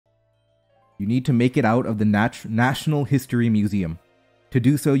You need to make it out of the National History Museum. To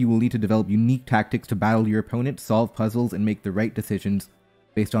do so, you will need to develop unique tactics to battle your opponent, solve puzzles, and make the right decisions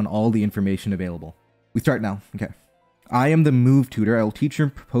based on all the information available. We start now. Okay. I am the move tutor. I will teach your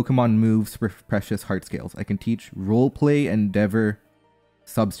Pokemon moves for precious heart scales. I can teach roleplay, endeavor,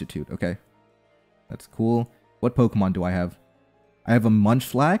 substitute. Okay. That's cool. What Pokemon do I have? I have a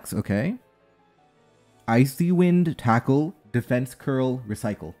Munchlax. Okay. Icy Wind, Tackle, Defense Curl,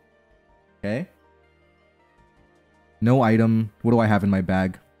 Recycle. Okay. No item. What do I have in my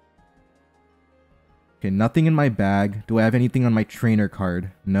bag? Okay, nothing in my bag. Do I have anything on my trainer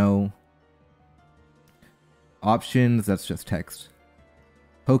card? No. Options, that's just text.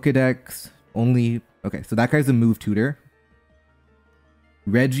 Pokedex, only... Okay, so that guy's a move tutor.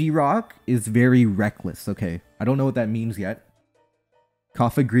 Regirock is very reckless. Okay, I don't know what that means yet.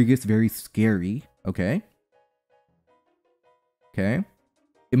 Cofagrigus, very scary. Okay. Okay.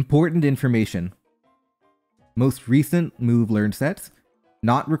 Important information. Most recent move learn sets.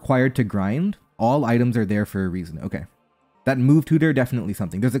 Not required to grind. All items are there for a reason. Okay. That move tutor, definitely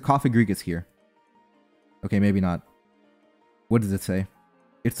something. There's a Cofagrigus here. Okay, maybe not. What does it say?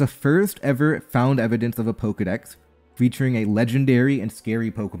 It's the first ever found evidence of a Pokedex featuring a legendary and scary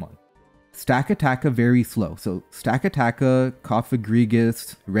Pokemon. Stakataka, very slow. So, Stakataka,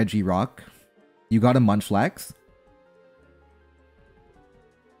 Cofagrigus, Regirock. You got a Munchlax.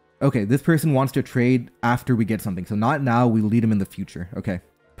 Okay, this person wants to trade after we get something. So not now, we'll lead him in the future. Okay.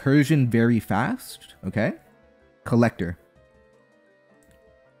 Persian, very fast. Okay. Collector.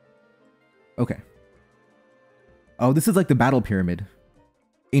 Okay. Oh, this is like the battle pyramid.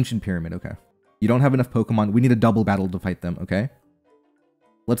 Ancient pyramid, okay. You don't have enough Pokemon. We need a double battle to fight them, okay?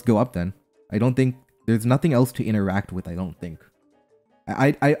 Let's go up then. I don't think... There's nothing else to interact with, I don't think.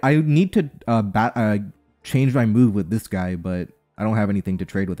 I need to change my move with this guy, but... I don't have anything to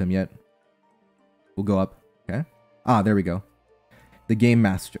trade with him yet. We'll go up. Okay. Ah, there we go. The Game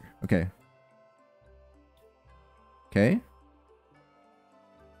Master. Okay. Okay.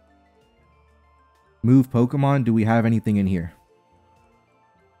 Move Pokemon. Do we have anything in here?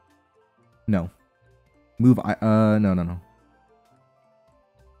 No. Move... No.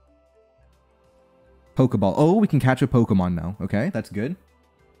 Pokeball. Oh, we can catch a Pokemon now. Okay, that's good.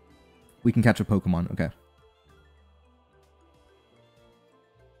 We can catch a Pokemon. Okay.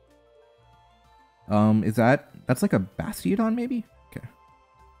 Is that's like a Bastiodon, maybe? Okay.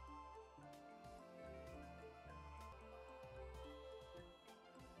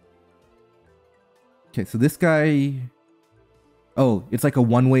 Okay, so this guy... Oh, it's like a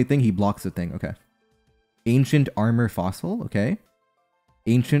one-way thing. He blocks the thing. Okay. Ancient Armor Fossil. Okay.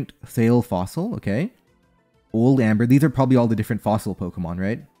 Ancient Sail Fossil. Okay. Old Amber. These are probably all the different fossil Pokemon,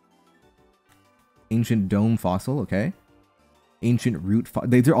 right? Ancient Dome Fossil. Okay. Ancient Root Fossil.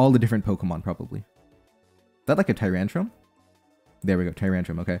 These are all the different Pokemon, probably. Is that like a Tyrantrum? There we go,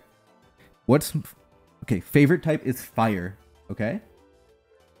 Tyrantrum, okay. What's... Okay, favorite type is Fire, okay?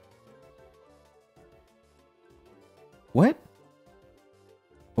 What?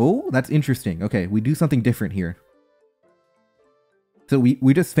 Oh, that's interesting. Okay, we do something different here. So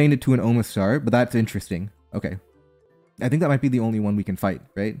we just fainted to an Omastar, but that's interesting. Okay. I think that might be the only one we can fight,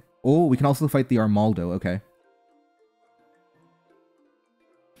 right? Oh, we can also fight the Armaldo, okay.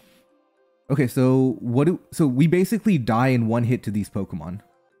 Okay, so so we basically die in one hit to these Pokemon.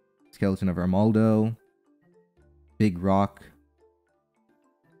 Skeleton of Armaldo. Big Rock.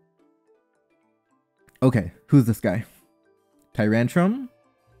 Okay, who's this guy? Tyrantrum?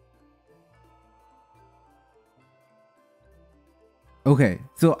 Okay,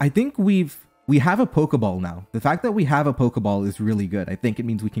 so I think we have a Pokeball now. The fact that we have a Pokeball is really good. I think it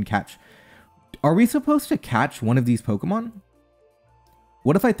means we can catch... Are we supposed to catch one of these Pokemon?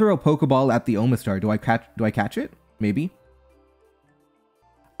 What if I throw a Pokeball at the Omastar? Do I catch it? Maybe.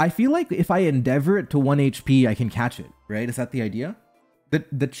 I feel like if I endeavor it to 1 HP, I can catch it, right? Is that the idea?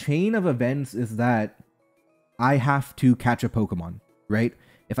 The chain of events is that I have to catch a Pokemon, right?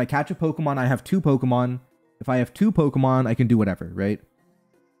 If I catch a Pokemon, I have 2 Pokemon. If I have 2 Pokemon, I can do whatever, right?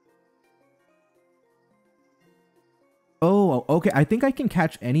 Oh, okay. I think I can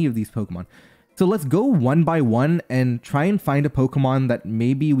catch any of these Pokemon. So let's go one by one and try and find a Pokemon that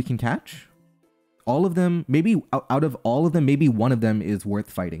maybe we can catch. All of them, maybe out of all of them, maybe one of them is worth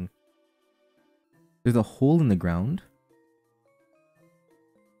fighting. There's a hole in the ground.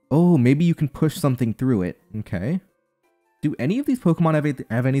 Oh, maybe you can push something through it. Okay. Do any of these Pokemon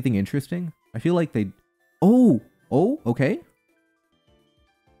have anything interesting? I feel like they... Oh, okay.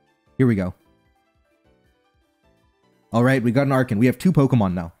 Here we go. All right, we got an Arcan. We have 2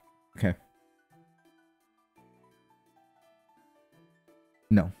 Pokemon now. Okay.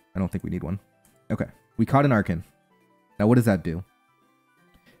 No, I don't think we need one. Okay. We caught an Arcan. Now what does that do?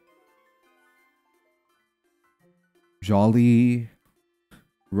 Jolly.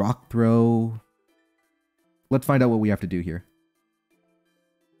 Rock throw. Let's find out what we have to do here.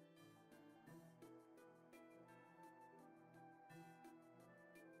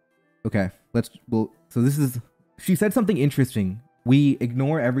 Okay. So this is... She said something interesting. We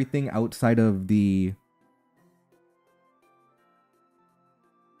ignore everything outside of the...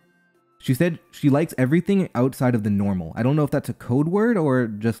 She said she likes everything outside of the normal. I don't know if that's a code word or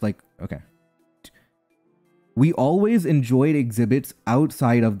just like... Okay. We always enjoyed exhibits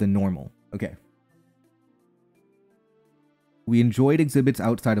outside of the normal. Okay. We enjoyed exhibits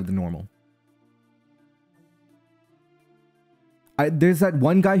outside of the normal. There's that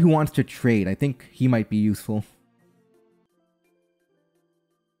one guy who wants to trade. I think he might be useful.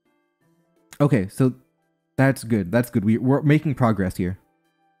 Okay, so that's good. That's good. We're making progress here.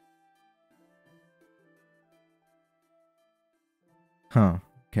 Huh.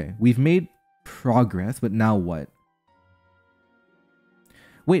 Okay, we've made progress, but now what?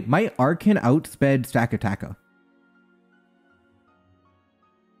 Wait, my Arcan outsped Stakataka.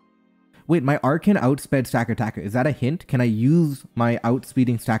 Wait, my Arcan outsped Stakataka. Is that a hint? Can I use my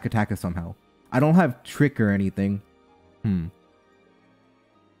outspeeding Stakataka somehow? I don't have trick or anything.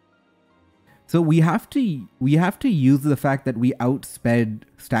 So we have to use the fact that we outsped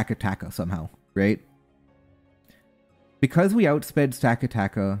Stakataka somehow, right? Because we outsped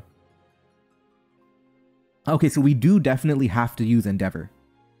Stakataka. Okay, so we do definitely have to use Endeavor.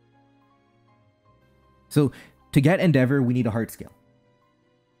 So to get Endeavor, we need a heart scale.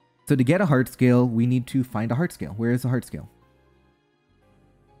 So to get a heart scale, we need to find a heart scale. Where is the heart scale?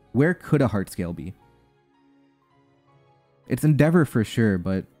 Where could a heart scale be? It's Endeavor for sure,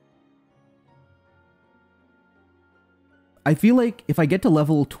 but I feel like if I get to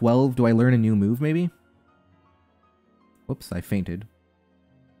level 12, do I learn a new move maybe? Whoops, I fainted.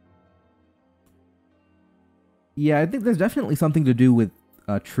 Yeah, I think there's definitely something to do with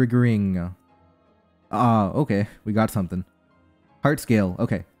triggering... okay, we got something. Heart scale,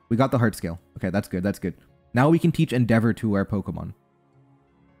 okay. We got the heart scale. Okay, that's good, that's good. Now we can teach Endeavor to our Pokemon.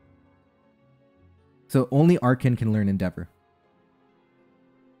 So only Arcan can learn Endeavor.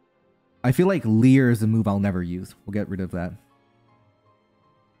 I feel like Leer is a move I'll never use. We'll get rid of that.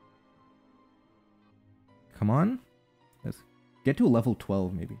 Come on. Let's get to a level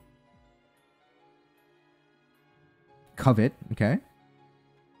 12 maybe. Covet, okay.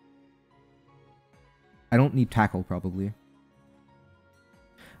 I don't need Tackle probably.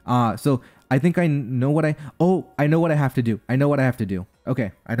 So I think I know what I know what I have to do. I know what I have to do.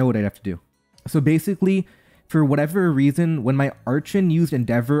 Okay, I know what I have to do. So basically, for whatever reason, when my Archon used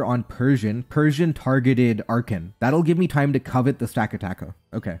Endeavor on Persian, Persian targeted Arcan. That'll give me time to covet the Stakataka.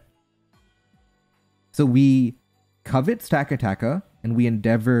 Okay. So we covet Stakataka, and we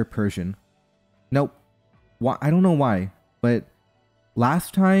Endeavor Persian. Nope. Why? I don't know why, but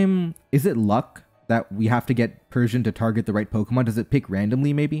last time, is it luck that we have to get Persian to target the right Pokemon? Does it pick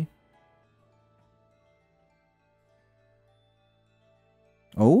randomly, maybe?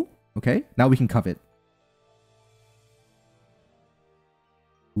 Oh, okay. Now we can covet.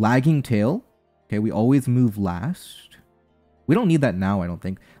 Lagging Tail. Okay, we always move last. We don't need that now, I don't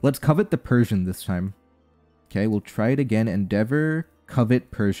think. Let's covet the Persian this time. Okay, we'll try it again. Endeavor,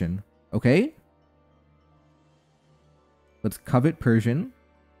 covet Persian. Okay. Let's covet Persian.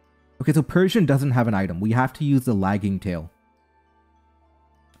 Okay, so Persian doesn't have an item. We have to use the Lagging Tail.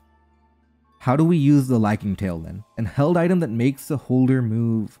 How do we use the Lagging Tail then? An held item that makes the holder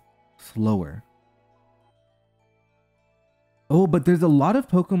move slower. Oh, but there's a lot of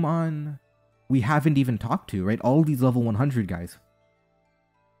Pokemon we haven't even talked to, right? All these level 100 guys.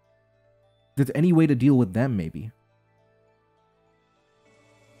 If there's any way to deal with them, maybe.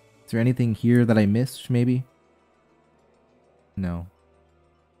 Is there anything here that I missed, maybe? No.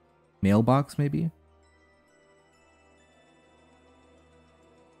 Mailbox, maybe?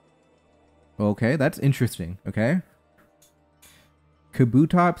 Okay, that's interesting, okay?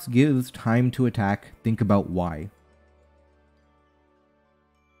 Kabutops gives time to attack. Think about why.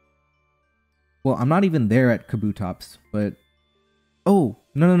 Well, I'm not even there at Kabutops, but... Oh,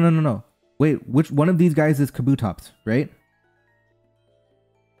 no. Wait, which one of these guys is Kabutops, right?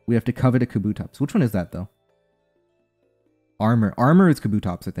 We have to covet a Kabutops. Which one is that, though? Armor. Armor is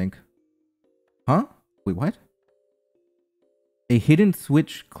Kabutops, I think. Huh? Wait, what? A hidden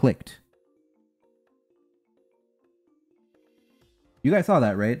switch clicked. You guys saw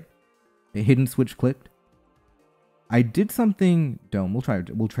that, right? A hidden switch clicked. I did something... Dome. We'll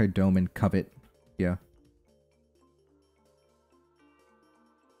try Dome and covet. Yeah.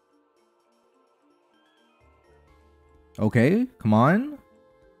 Okay, come on.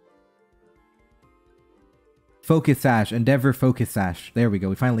 Focus Sash. Endeavor Focus Sash. There we go.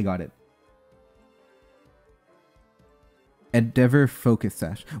 We finally got it. Endeavor Focus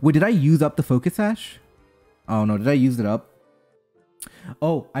Sash. Wait, did I use up the Focus Sash? Oh no, did I use it up?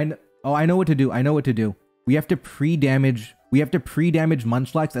 Oh, I know what to do. I know what to do. We have to pre-damage. We have to pre-damage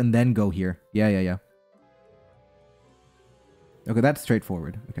Munchlax and then go here. Yeah. Okay, that's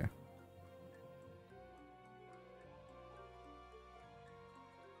straightforward. Okay.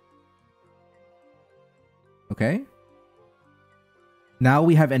 Okay. Now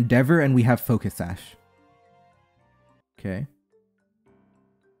we have Endeavor and we have Focus Sash. Okay.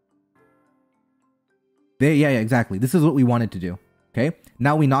 Yeah, exactly. This is what we wanted to do. Okay.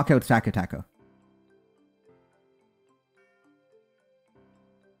 Now we knock out Sakataka.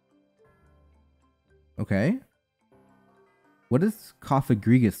 Okay. What does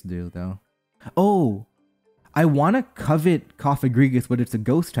Coffagrigus do, though? Oh! I want to covet Coffagrigus, but it's a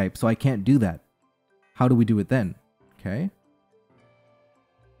ghost type, so I can't do that. How do we do it then? Okay.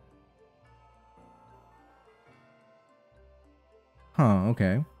 Huh,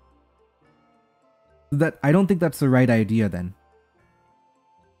 okay. I don't think that's the right idea then.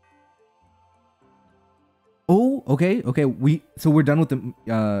 Oh, okay. So we're done with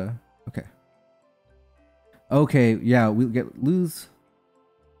the okay. Okay, yeah, we'll lose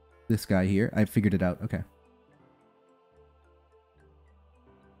this guy here. I figured it out. Okay.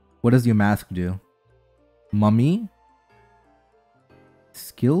 What does your mask do? Mummy?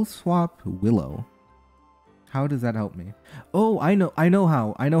 Skill swap Willow. How does that help me? Oh, I know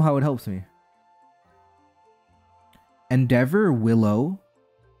how. I know how it helps me. Endeavor Willow.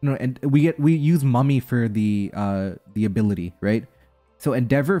 No, and we use Mummy for the ability, right? So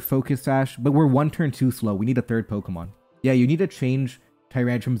Endeavor, Focus Sash, but we're one turn too slow. We need a third Pokemon. Yeah, you need to change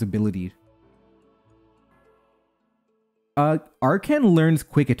Tyrantrum's ability. Arcan learns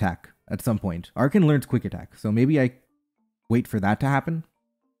Quick Attack at some point. Arcan learns Quick Attack, so maybe I wait for that to happen.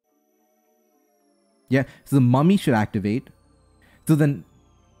 Yeah, so the Mummy should activate. So then,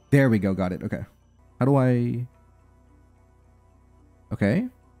 there we go, got it, okay. How do I... Okay.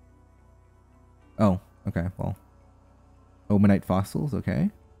 Oh, okay, well. Omanite Fossils, okay.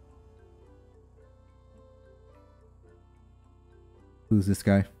 Who's this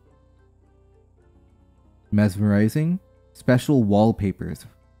guy? Mesmerizing. Special wallpapers.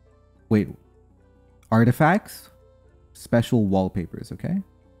 Wait. Artifacts? Special wallpapers, okay.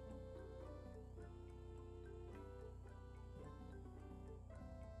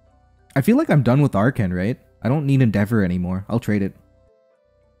 I feel like I'm done with Arcan, right? I don't need Endeavor anymore. I'll trade it.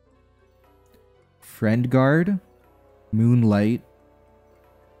 Friend Guard. Moonlight.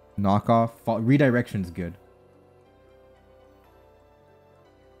 Knockoff. Redirection's good.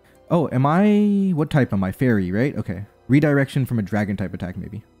 Oh, am I... What type am I? Fairy, right? Okay. Redirection from a dragon type attack,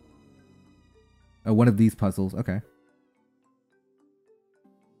 maybe. Oh, one of these puzzles. Okay.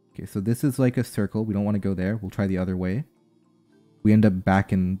 Okay, so this is like a circle. We don't want to go there. We'll try the other way. We end up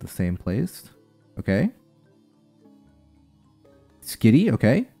back in the same place. Okay. Skitty,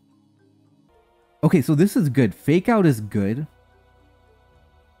 okay. Okay, so this is good. Fake Out is good.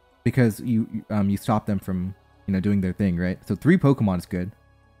 Because you stop them from, doing their thing, right? So 3 Pokemon is good.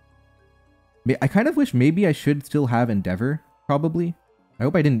 I kind of wish maybe I should still have Endeavor, probably. I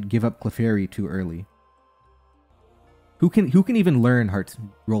hope I didn't give up Clefairy too early. Who can even learn Heart's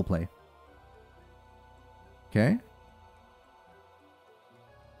roleplay? Okay.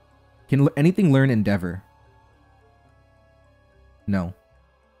 Can anything learn Endeavor? No.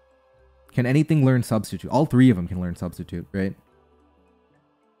 Can anything learn Substitute? All 3 of them can learn Substitute, right?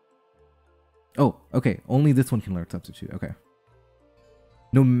 Oh, okay. Only this one can learn Substitute. Okay.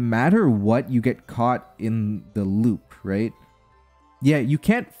 No matter what, you get caught in the loop, right? Yeah, you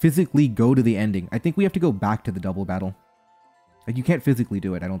can't physically go to the ending. I think we have to go back to the double battle. Like, you can't physically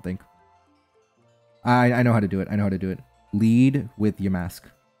do it, I don't think. I know how to do it. I know how to do it. Lead with your mask.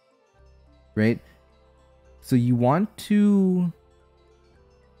 Right? So you want to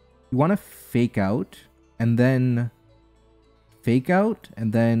fake out, and then fake out,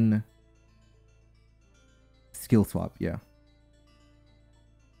 and then skill swap, yeah.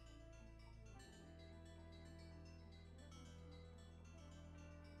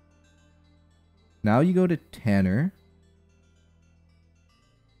 Now you go to Tanner.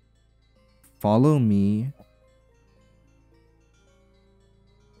 Follow me.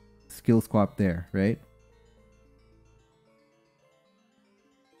 Skill swap there, right?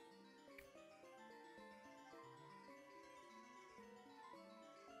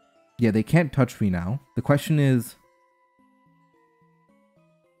 Yeah, they can't touch me now. The question is...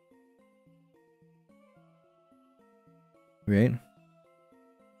 right?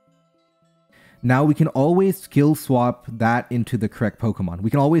 Now we can always skill swap that into the correct Pokemon. We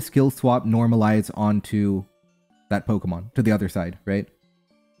can always skill swap normalize onto that Pokemon, to the other side, right?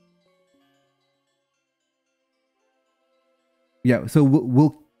 Yeah, so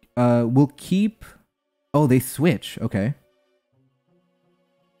we'll keep... Oh, they switch. Okay.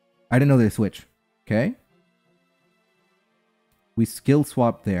 I didn't know they switch. Okay. We skill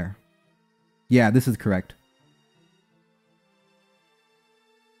swap there. Yeah, this is correct.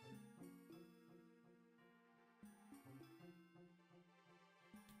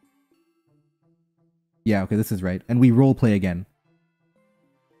 Yeah, okay, this is right. And we roleplay again.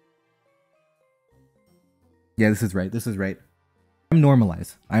 Yeah, this is right. This is right. I'm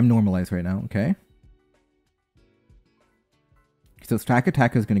normalized. I'm normalized right now, okay? So stack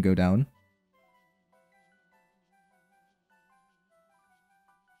attack is going to go down.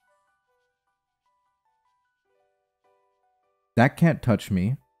 That can't touch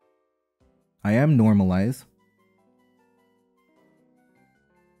me. I am normalized.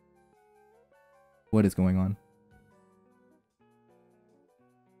 What is going on?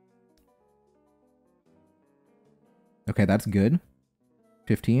 Okay, that's good.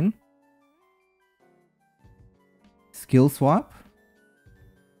 15. Skill swap.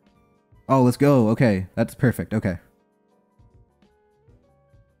 Oh, let's go. Okay, that's perfect. Okay.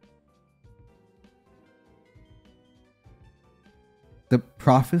 The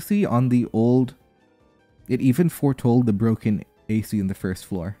prophecy on the old... It even foretold the broken AC in the first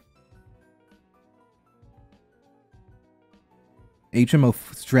floor. HMO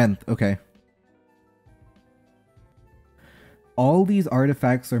strength. Okay. All these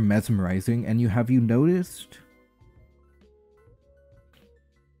artifacts are mesmerizing, and have you noticed?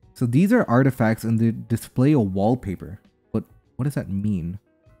 So these are artifacts and they display a wallpaper. What does that mean?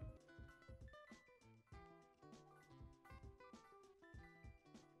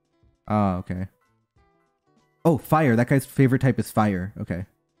 Ah, okay. Oh, fire. That guy's favorite type is fire. Okay.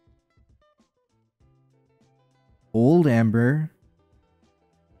 Old Amber.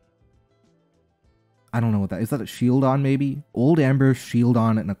 I don't know what that is. That a shield on, maybe? Old Amber, shield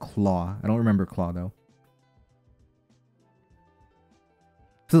on, and a claw. I don't remember claw, though.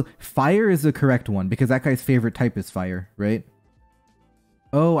 So, fire is the correct one, because that guy's favorite type is fire, right?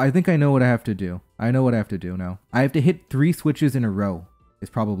 Oh, I think I know what I have to do. I know what I have to do now. I have to hit 3 switches in a row, is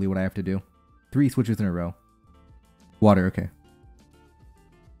probably what I have to do. 3 switches in a row. Water, okay.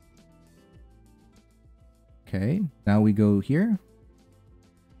 Okay, now we go here.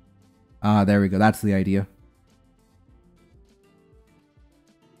 Ah, there we go. That's the idea.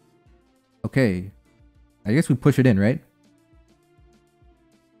 Okay. I guess we push it in, right?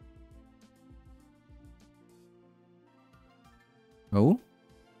 Oh?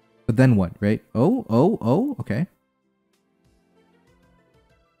 But then what, right? Oh, okay.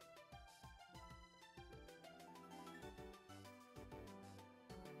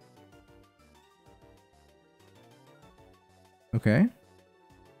 Okay.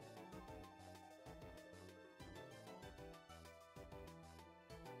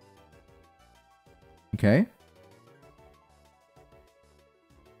 Okay.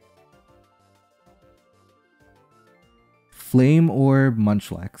 Flame Orb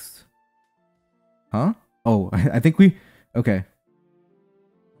Munchlax. Huh? Oh, I think we... Okay.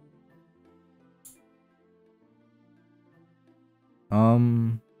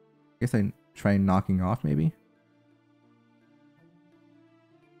 Guess I try knocking off, maybe?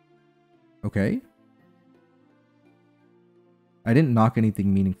 Okay. I didn't knock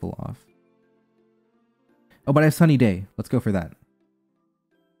anything meaningful off. Oh, but I have Sunny Day. Let's go for that.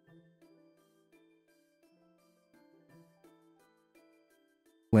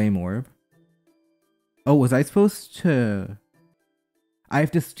 Flame Orb. Oh, was I supposed to... I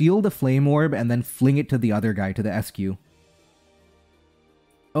have to steal the Flame Orb and then fling it to the other guy, to the SQ.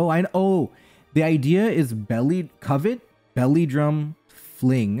 Oh, oh, the idea is Covet, Belly Drum,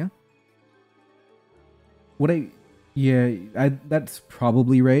 Fling. Yeah, that's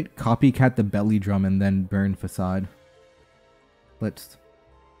probably right. Copycat the Belly Drum and then burn Facade. Let's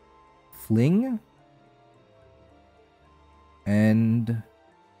Fling and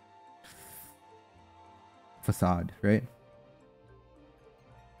Facade, right?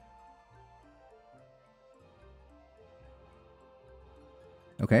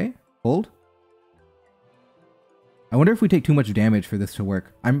 Okay, hold. I wonder if we take too much damage for this to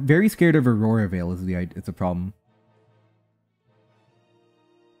work. I'm very scared of Aurora Veil it's a problem.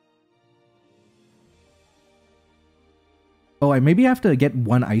 Oh, I maybe have to get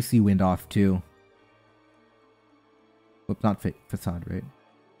one Icy Wind off too. Whoops, not Facade, right?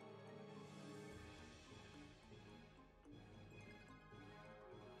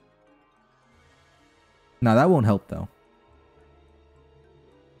 Now that won't help though.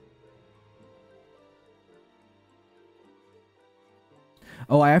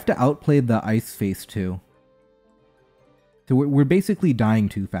 Oh, I have to outplay the ice face too. So we're basically dying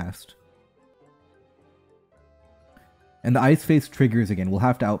too fast. And the ice face triggers again. We'll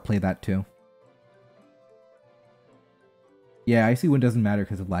have to outplay that too. Yeah, Icy Wind doesn't matter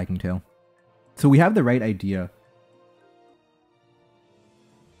because of Lagging Tail. So we have the right idea.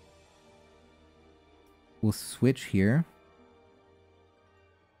 We'll switch here.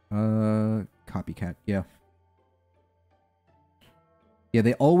 Copycat, yeah. Yeah,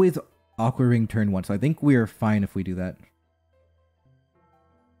 they always Aqua Ring turn 1, so I think we're fine if we do that.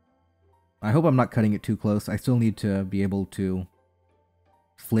 I hope I'm not cutting it too close. I still need to be able to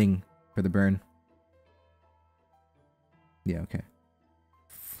fling for the burn. Yeah, okay.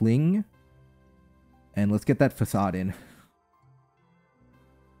 Fling. And let's get that facade in.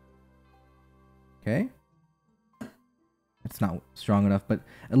 Okay. It's not strong enough, but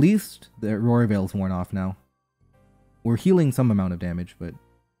at least the Aurora Veil's worn off now. We're healing some amount of damage, but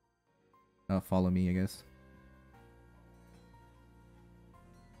follow me, I guess.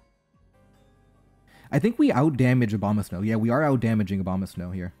 I think we out-damage Abomasnow. Yeah, we are out-damaging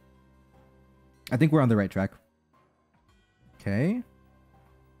Abomasnow here. I think we're on the right track. Okay.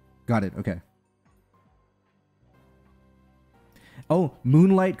 Got it, okay. Oh,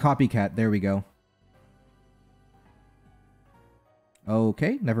 Moonlight Copycat. There we go.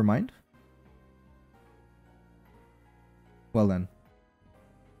 Okay, never mind. Well then.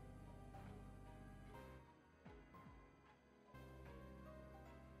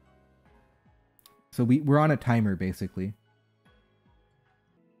 So we're on a timer, basically.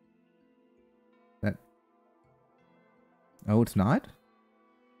 That... Oh, it's not?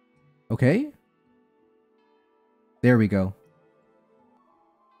 Okay. There we go.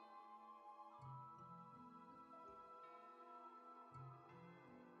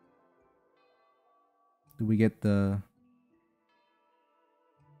 Do we get the...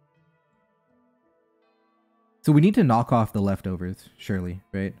 So we need to knock off the leftovers, surely,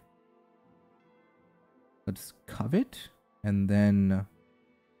 right? Let's covet, and then...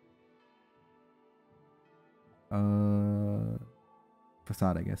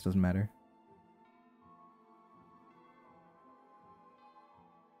 Facade, I guess, doesn't matter.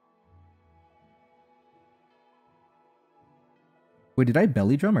 Wait, did I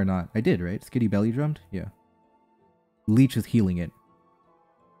belly drum or not? I did, right? Skitty belly drummed? Yeah. Leech is healing it.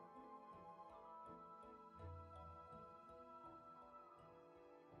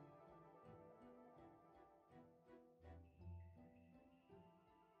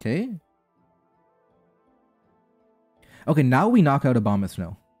 Okay. Okay, now we knock out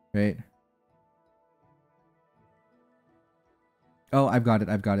Abomasnow, right? Oh, I've got it,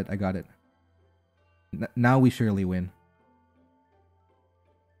 I got it. Now we surely win.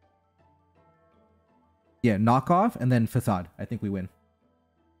 Yeah, knock off and then facade. I think we win.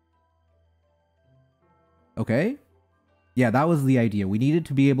 Okay. Yeah, that was the idea. We needed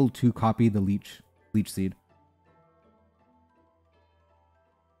to be able to copy the leech seed.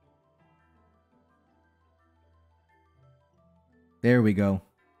 There we go.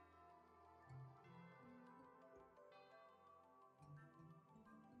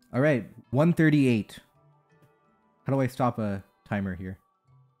 All right, 138. How do I stop a timer here?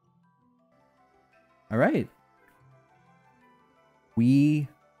 All right. We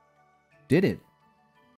did it.